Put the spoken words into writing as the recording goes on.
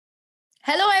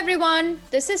Hello, everyone.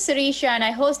 This is Sirisha, and I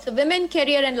host the Women,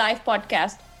 Career, and Life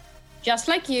podcast. Just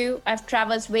like you, I've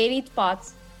traversed varied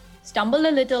paths, stumbled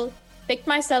a little, picked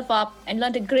myself up, and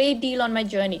learned a great deal on my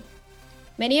journey.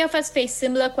 Many of us face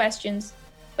similar questions,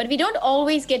 but we don't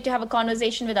always get to have a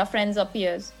conversation with our friends or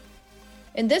peers.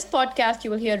 In this podcast,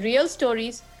 you will hear real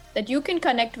stories that you can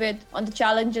connect with on the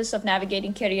challenges of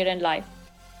navigating career and life.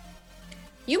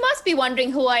 You must be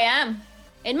wondering who I am.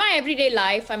 In my everyday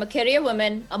life, I'm a career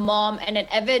woman, a mom, and an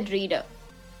avid reader.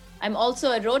 I'm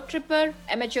also a road tripper,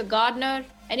 amateur gardener,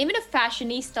 and even a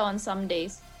fashionista on some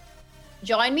days.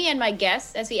 Join me and my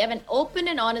guests as we have an open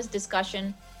and honest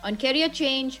discussion on career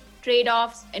change,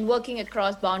 trade-offs, and working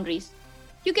across boundaries.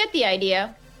 You get the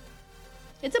idea.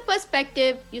 It's a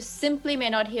perspective you simply may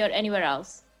not hear anywhere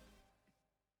else.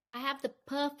 I have the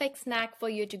perfect snack for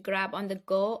you to grab on the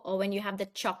go or when you have the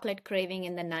chocolate craving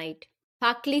in the night.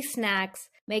 Huckley Snacks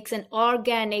makes an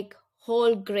organic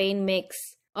whole grain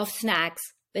mix of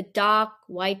snacks with dark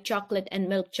white chocolate and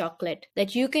milk chocolate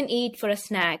that you can eat for a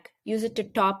snack. Use it to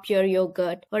top your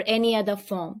yogurt or any other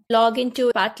form. Log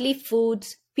into Patley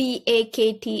Foods,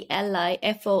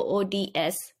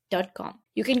 PAKTLIFOODS.com.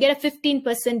 You can get a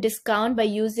 15% discount by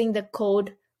using the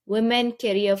code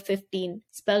WomenCareer15,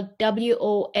 spelled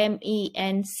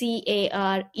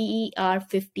WOMENCAREER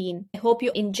 15. I hope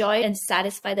you enjoy and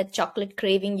satisfy the chocolate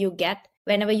craving you get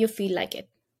whenever you feel like it.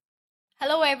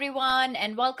 Hello, everyone,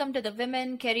 and welcome to the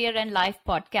Women, Career, and Life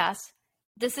podcast.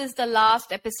 This is the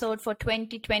last episode for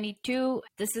 2022.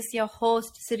 This is your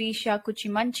host, Sirisha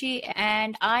Kuchimanchi,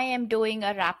 and I am doing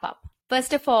a wrap up.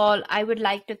 First of all, I would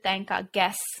like to thank our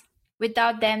guests.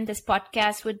 Without them, this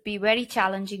podcast would be very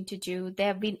challenging to do. They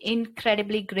have been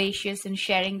incredibly gracious in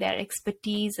sharing their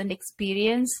expertise and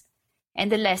experience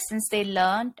and the lessons they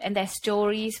learned and their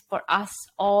stories for us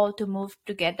all to move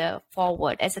together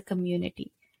forward as a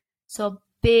community. So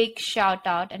big shout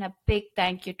out and a big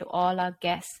thank you to all our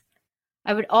guests.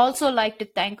 I would also like to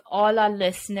thank all our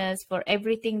listeners for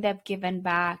everything they've given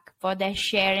back, for their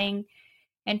sharing,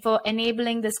 and for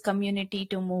enabling this community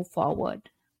to move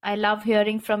forward. I love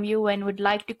hearing from you and would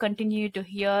like to continue to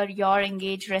hear your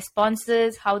engaged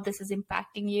responses, how this is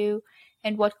impacting you,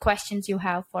 and what questions you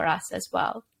have for us as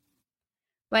well.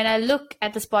 When I look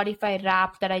at the Spotify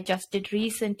Wrap that I just did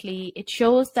recently, it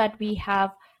shows that we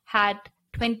have had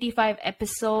 25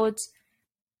 episodes,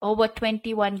 over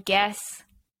 21 guests,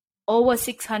 over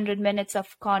 600 minutes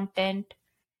of content,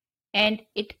 and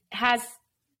it has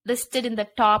listed in the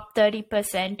top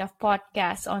 30% of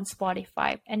podcasts on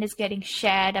Spotify and is getting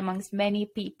shared amongst many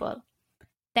people.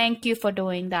 Thank you for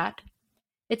doing that.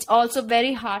 It's also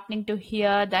very heartening to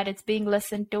hear that it's being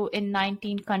listened to in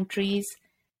 19 countries.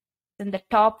 In the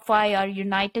top 5 are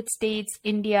United States,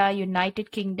 India,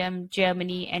 United Kingdom,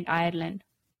 Germany, and Ireland.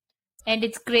 And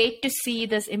it's great to see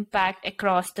this impact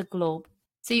across the globe.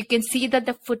 So you can see that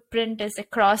the footprint is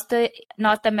across the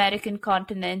North American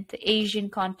continent, the Asian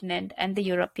continent, and the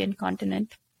European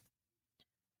continent.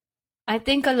 I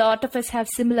think a lot of us have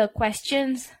similar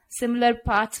questions, similar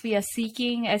paths we are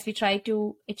seeking as we try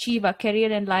to achieve our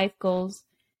career and life goals.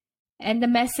 And the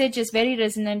message is very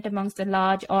resonant amongst a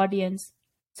large audience.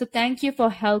 So thank you for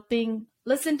helping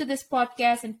listen to this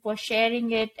podcast and for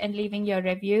sharing it and leaving your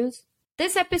reviews.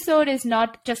 This episode is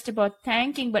not just about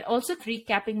thanking, but also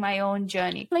recapping my own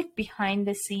journey, like behind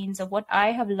the scenes of what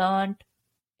I have learned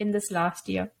in this last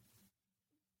year.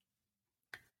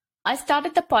 I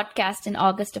started the podcast in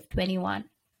August of 21.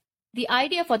 The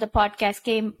idea for the podcast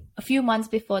came a few months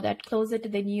before that, closer to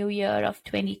the new year of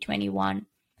 2021. It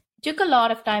took a lot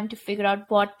of time to figure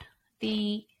out what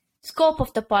the scope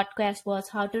of the podcast was,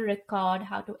 how to record,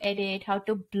 how to edit, how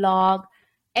to blog.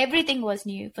 Everything was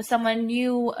new. For someone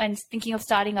new and thinking of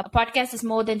starting a podcast is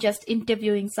more than just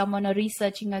interviewing someone or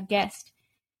researching a guest.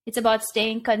 It's about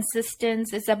staying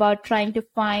consistent. It's about trying to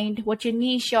find what your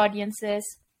niche audience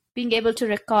is, being able to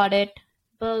record it,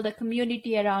 build a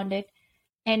community around it.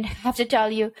 And I have to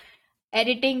tell you,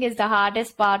 editing is the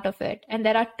hardest part of it. And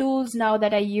there are tools now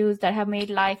that I use that have made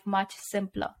life much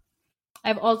simpler.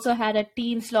 I've also had a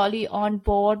team slowly on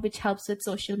board, which helps with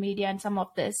social media and some of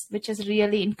this, which is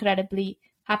really incredibly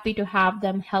happy to have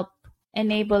them help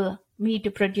enable me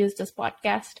to produce this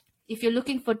podcast. If you're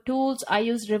looking for tools, I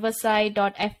use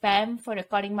riverside.fm for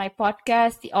recording my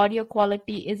podcast. The audio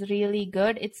quality is really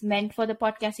good. It's meant for the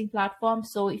podcasting platform.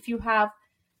 So if you have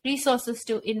resources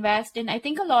to invest in, I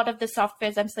think a lot of the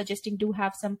softwares I'm suggesting do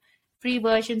have some free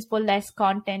versions for less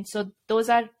content. So those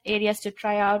are areas to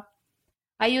try out.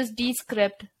 I use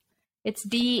Descript. It's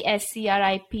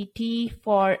DSCRIPT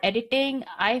for editing.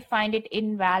 I find it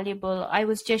invaluable. I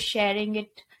was just sharing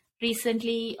it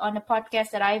recently on a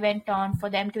podcast that I went on for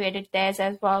them to edit theirs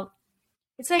as well.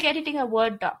 It's like editing a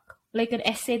Word doc, like an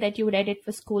essay that you would edit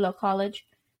for school or college.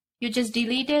 You just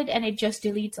delete it and it just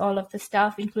deletes all of the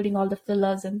stuff, including all the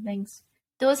fillers and things.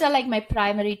 Those are like my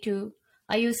primary two.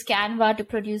 I use Canva to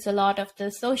produce a lot of the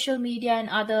social media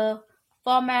and other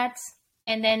formats,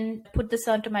 and then put this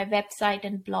onto my website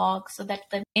and blog so that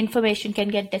the information can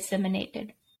get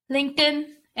disseminated. LinkedIn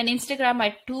and Instagram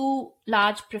are two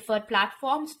large preferred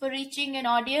platforms for reaching an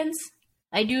audience.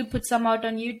 I do put some out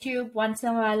on YouTube, once in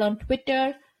a while on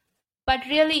Twitter, but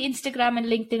really Instagram and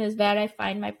LinkedIn is where I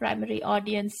find my primary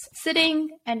audience sitting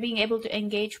and being able to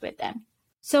engage with them.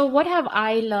 So what have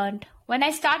I learned? When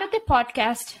I started the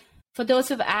podcast, for those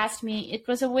who've asked me, it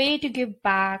was a way to give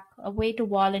back, a way to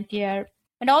volunteer,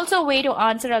 and also a way to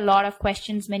answer a lot of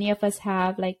questions many of us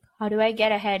have, like, how do I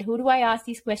get ahead? Who do I ask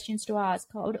these questions to ask?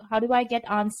 How do I get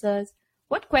answers?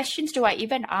 What questions do I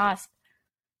even ask?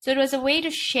 So it was a way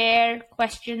to share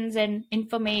questions and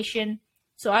information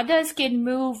so others can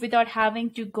move without having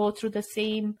to go through the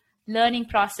same learning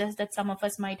process that some of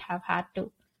us might have had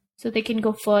to, so they can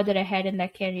go further ahead in their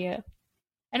career.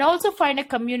 And also find a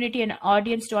community and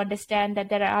audience to understand that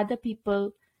there are other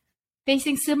people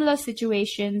facing similar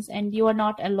situations and you are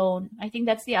not alone. I think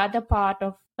that's the other part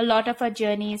of a lot of our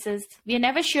journeys is we are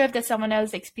never sure if there's someone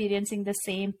else experiencing the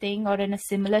same thing or in a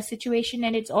similar situation.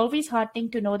 And it's always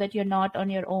heartening to know that you're not on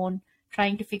your own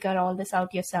trying to figure all this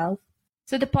out yourself.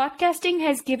 So the podcasting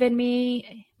has given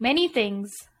me many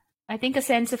things. I think a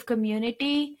sense of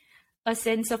community, a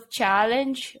sense of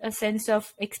challenge, a sense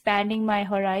of expanding my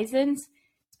horizons.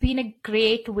 Been a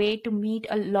great way to meet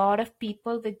a lot of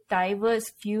people with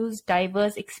diverse views,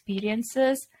 diverse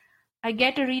experiences. I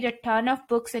get to read a ton of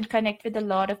books and connect with a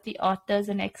lot of the authors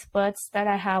and experts that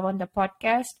I have on the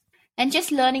podcast, and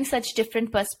just learning such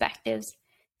different perspectives.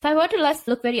 If I were to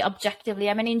look very objectively,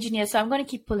 I'm an engineer, so I'm going to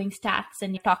keep pulling stats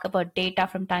and talk about data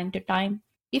from time to time.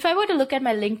 If I were to look at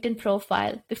my LinkedIn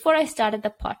profile, before I started the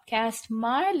podcast,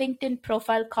 my LinkedIn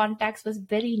profile contacts was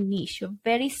very niche,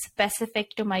 very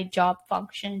specific to my job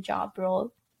function, job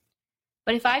role.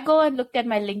 But if I go and look at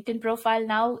my LinkedIn profile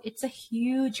now, it's a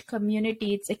huge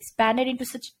community. It's expanded into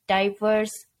such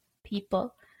diverse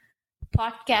people.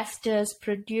 Podcasters,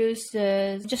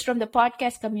 producers, just from the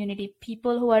podcast community,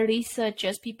 people who are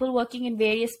researchers, people working in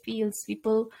various fields,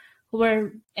 people who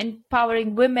are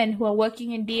empowering women who are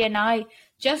working in D&I.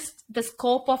 Just the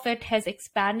scope of it has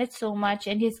expanded so much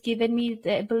and has given me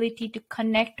the ability to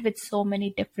connect with so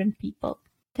many different people.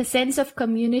 The sense of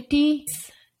community,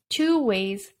 two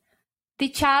ways. The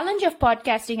challenge of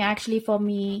podcasting actually for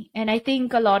me, and I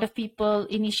think a lot of people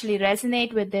initially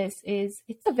resonate with this, is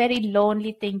it's a very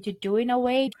lonely thing to do in a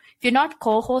way. If you're not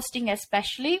co-hosting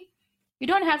especially, you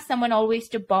don't have someone always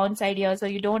to bounce ideas, or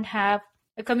you don't have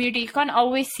a community. You can't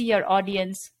always see your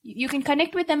audience. You can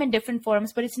connect with them in different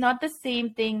forums, but it's not the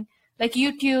same thing. Like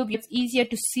YouTube, it's easier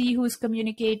to see who's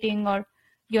communicating or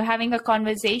you're having a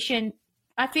conversation.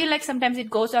 I feel like sometimes it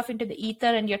goes off into the ether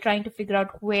and you're trying to figure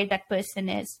out where that person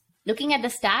is. Looking at the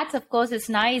stats, of course, it's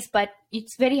nice, but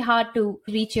it's very hard to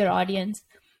reach your audience.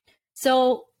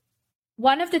 So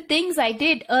one of the things I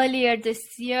did earlier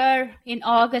this year in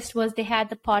August was they had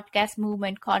the Podcast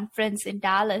Movement Conference in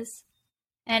Dallas.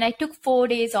 And I took 4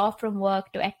 days off from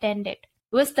work to attend it.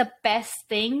 It was the best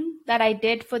thing that I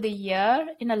did for the year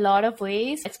in a lot of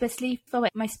ways, especially for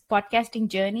my podcasting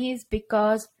journeys,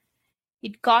 because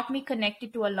it got me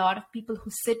connected to a lot of people who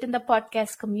sit in the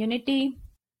podcast community.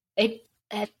 It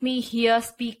let me hear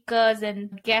speakers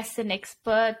and guests and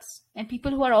experts and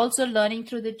people who are also learning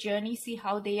through the journey, see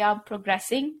how they are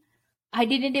progressing. I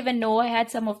didn't even know I had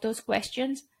some of those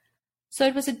questions. So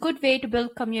it was a good way to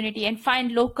build community and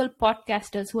find local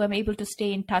podcasters who I'm able to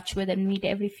stay in touch with and meet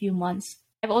every few months.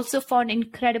 I've also found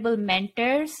incredible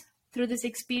mentors through this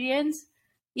experience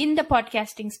in the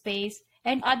podcasting space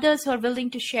and others who are willing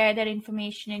to share their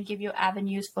information and give you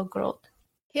avenues for growth.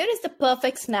 Here is the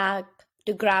perfect snack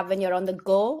to grab when you're on the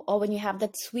go or when you have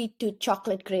that sweet tooth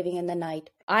chocolate craving in the night.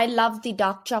 I love the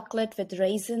dark chocolate with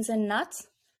raisins and nuts.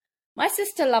 My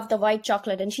sister loved the white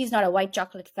chocolate and she's not a white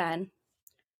chocolate fan.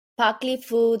 Parkley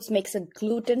Foods makes a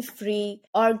gluten-free,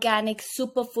 organic,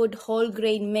 superfood, whole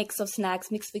grain mix of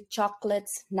snacks mixed with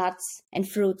chocolates, nuts, and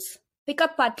fruits. Pick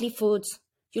up Parkley Foods.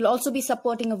 You'll also be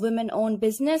supporting a women-owned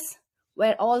business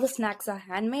where all the snacks are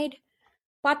handmade.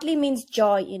 Partley means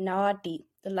joy in Nahuatl,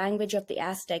 the language of the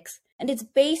Aztecs, and it's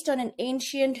based on an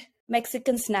ancient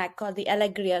Mexican snack called the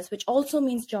alegrias, which also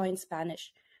means joy in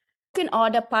Spanish. You can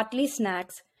order Partley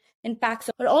snacks in packs,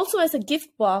 but also as a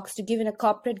gift box to give in a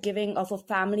corporate giving of a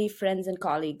family, friends, and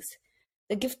colleagues.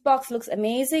 The gift box looks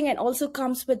amazing and also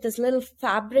comes with this little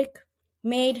fabric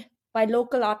made by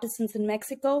local artisans in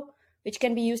Mexico, which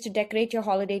can be used to decorate your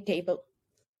holiday table.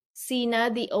 Sina,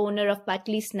 the owner of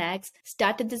Patli Snacks,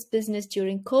 started this business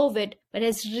during COVID, but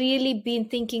has really been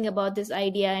thinking about this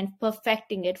idea and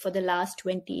perfecting it for the last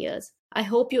 20 years. I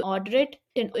hope you order it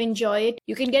and enjoy it.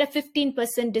 You can get a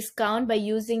 15% discount by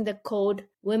using the code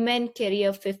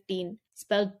WomenCareer15,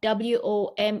 spelled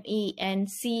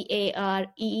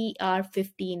WOMENCAREER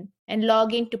 15, and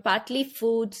log in to Patli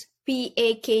Foods,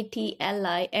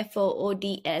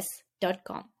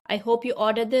 PAKTLIFOODS.com. I hope you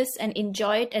order this and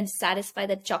enjoy it and satisfy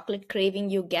the chocolate craving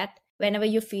you get whenever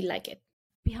you feel like it.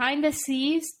 Behind the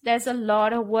scenes, there's a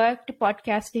lot of work to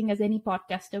podcasting, as any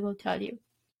podcaster will tell you.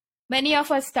 Many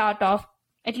of us start off,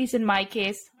 at least in my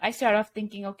case, I start off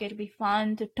thinking, okay, it'll be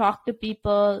fun to talk to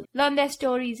people, learn their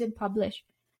stories and publish.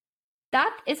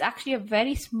 That is actually a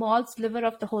very small sliver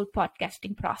of the whole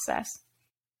podcasting process.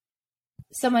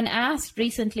 Someone asked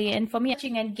recently, and for me,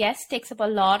 watching and guests takes up a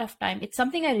lot of time. It's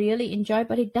something I really enjoy,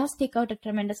 but it does take out a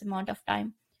tremendous amount of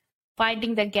time.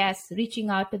 Finding the guests, reaching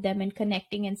out to them and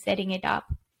connecting and setting it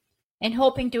up, and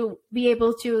hoping to be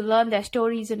able to learn their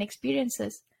stories and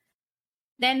experiences.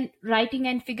 Then writing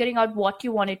and figuring out what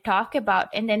you want to talk about,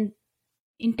 and then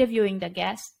interviewing the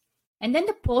guests. And then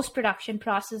the post-production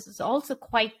process is also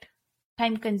quite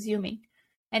time-consuming.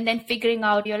 And then figuring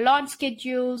out your launch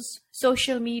schedules,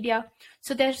 social media.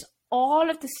 So there's all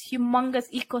of this humongous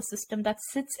ecosystem that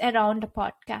sits around a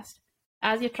podcast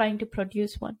as you're trying to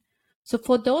produce one. So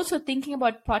for those who are thinking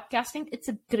about podcasting, it's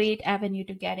a great avenue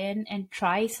to get in and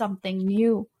try something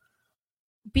new.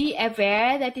 Be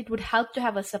aware that it would help to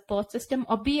have a support system,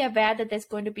 or be aware that there's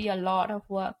going to be a lot of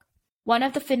work. One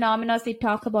of the phenomena they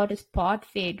talk about is pod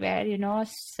fade, where, a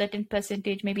certain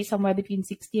percentage, maybe somewhere between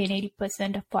 60 and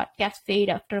 80% of podcasts fade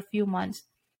after a few months,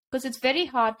 because it's very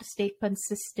hard to stay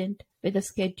consistent with a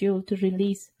schedule to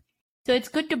release. So it's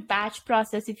good to batch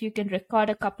process if you can record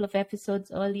a couple of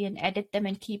episodes early and edit them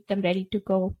and keep them ready to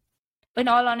go. In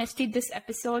all honesty, this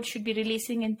episode should be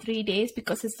releasing in 3 days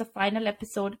because it's the final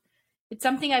episode. It's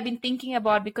something I've been thinking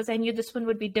about because I knew this one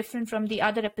would be different from the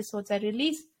other episodes I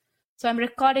released. So I'm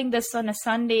recording this on a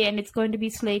Sunday and it's going to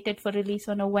be slated for release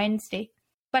on a Wednesday.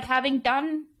 But having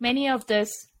done many of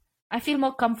this, I feel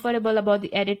more comfortable about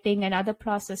the editing and other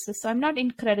processes, so I'm not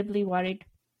incredibly worried.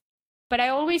 But I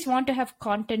always want to have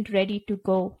content ready to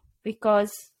go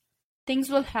because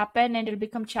things will happen and it'll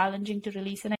become challenging to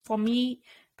release. And for me,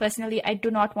 personally, I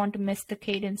do not want to miss the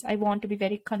cadence. I want to be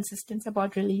very consistent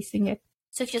about releasing it.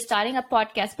 So if you're starting a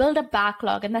podcast, build a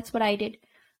backlog, and that's what I did.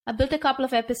 I built a couple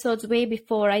of episodes way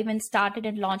before I even started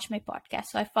and launched my podcast.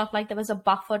 So I felt like there was a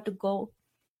buffer to go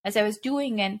as I was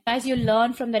doing. And as you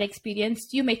learn from that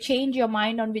experience, you may change your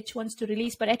mind on which ones to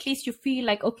release, but at least you feel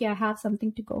like, okay, I have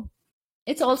something to go.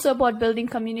 It's also about building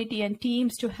community and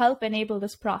teams to help enable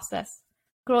this process.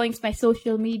 Growing my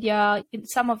social media,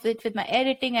 some of it with my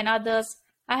editing and others.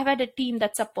 I have had a team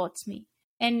that supports me.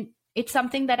 And it's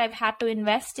something that I've had to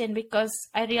invest in because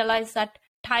I realized that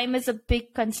time is a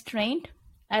big constraint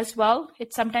as well.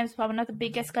 It's sometimes one of the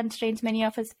biggest constraints many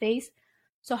of us face.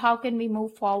 So how can we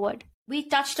move forward? We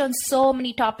touched on so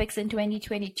many topics in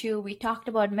 2022. We talked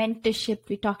about mentorship.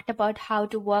 We talked about how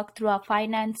to work through our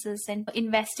finances and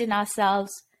invest in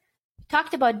ourselves. We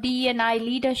talked about D&I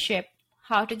leadership,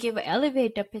 how to give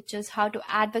elevator pitches, how to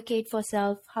advocate for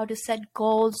self, how to set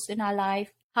goals in our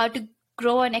life, how to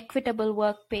grow an equitable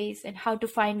workplace, and how to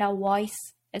find our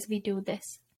voice as we do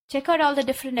this. Check out all the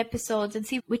different episodes and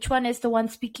see which one is the one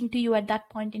speaking to you at that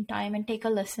point in time and take a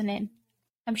listen in.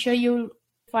 I'm sure you'll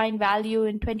find value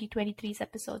in 2023's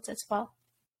episodes as well.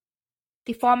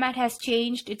 The format has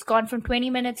changed. It's gone from 20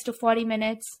 minutes to 40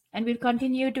 minutes, and we'll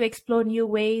continue to explore new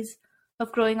ways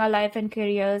of growing our life and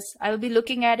careers. I will be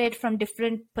looking at it from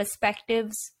different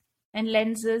perspectives and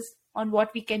lenses on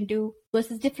what we can do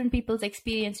versus different people's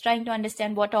experience, trying to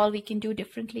understand what all we can do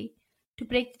differently to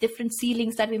break the different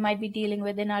ceilings that we might be dealing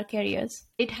with in our careers.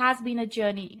 It has been a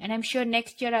journey, and I'm sure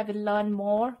next year I will learn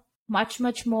more,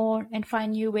 much more, and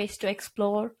find new ways to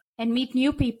explore and meet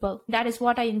new people. That is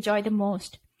what I enjoy the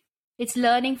most. It's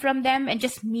learning from them and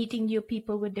just meeting new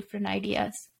people with different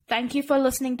ideas. Thank you for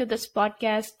listening to this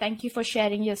podcast. Thank you for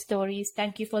sharing your stories.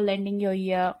 Thank you for lending your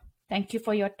ear. Thank you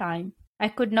for your time. I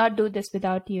could not do this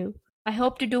without you. I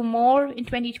hope to do more in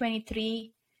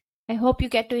 2023. I hope you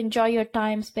get to enjoy your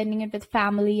time spending it with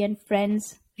family and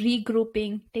friends,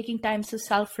 regrouping, taking time to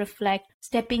self-reflect,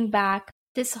 stepping back.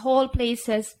 This whole place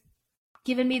has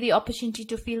given me the opportunity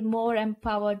to feel more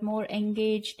empowered, more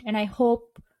engaged, and I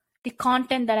hope the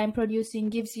content that I'm producing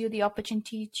gives you the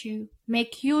opportunity to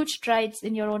make huge strides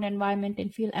in your own environment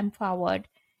and feel empowered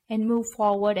and move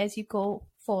forward as you go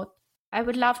forth. I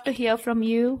would love to hear from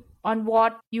you on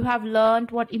what you have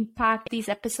learned, what impact these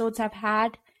episodes have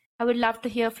had. I would love to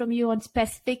hear from you on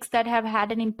specifics that have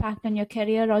had an impact on your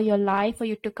career or your life or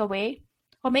you took away.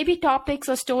 Or maybe topics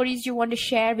or stories you want to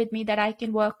share with me that I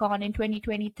can work on in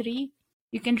 2023.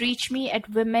 You can reach me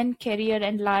at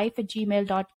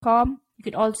womencareerandlife@gmail.com. You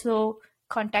can also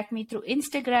contact me through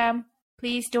Instagram.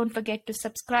 Please don't forget to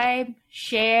subscribe,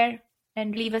 share,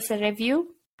 and leave us a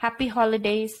review. Happy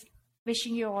holidays.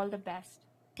 Wishing you all the best.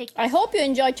 Take care. I hope you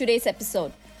enjoyed today's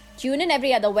episode. Tune in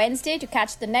every other Wednesday to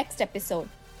catch the next episode.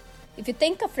 If you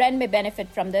think a friend may benefit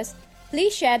from this,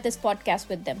 please share this podcast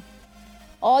with them.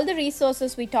 All the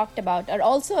resources we talked about are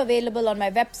also available on my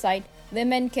website,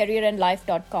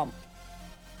 womencareerandlife.com.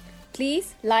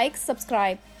 Please like,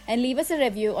 subscribe, and leave us a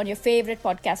review on your favorite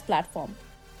podcast platform.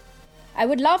 I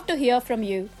would love to hear from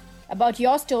you about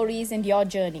your stories and your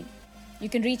journey. You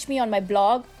can reach me on my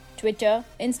blog, Twitter,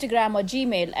 Instagram, or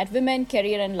Gmail at Women,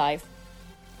 Career and Life.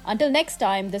 Until next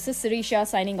time, this is Sirisha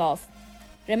signing off.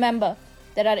 Remember,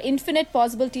 there are infinite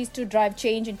possibilities to drive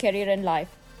change in career and life.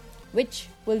 Which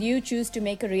will you choose to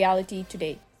make a reality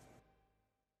today?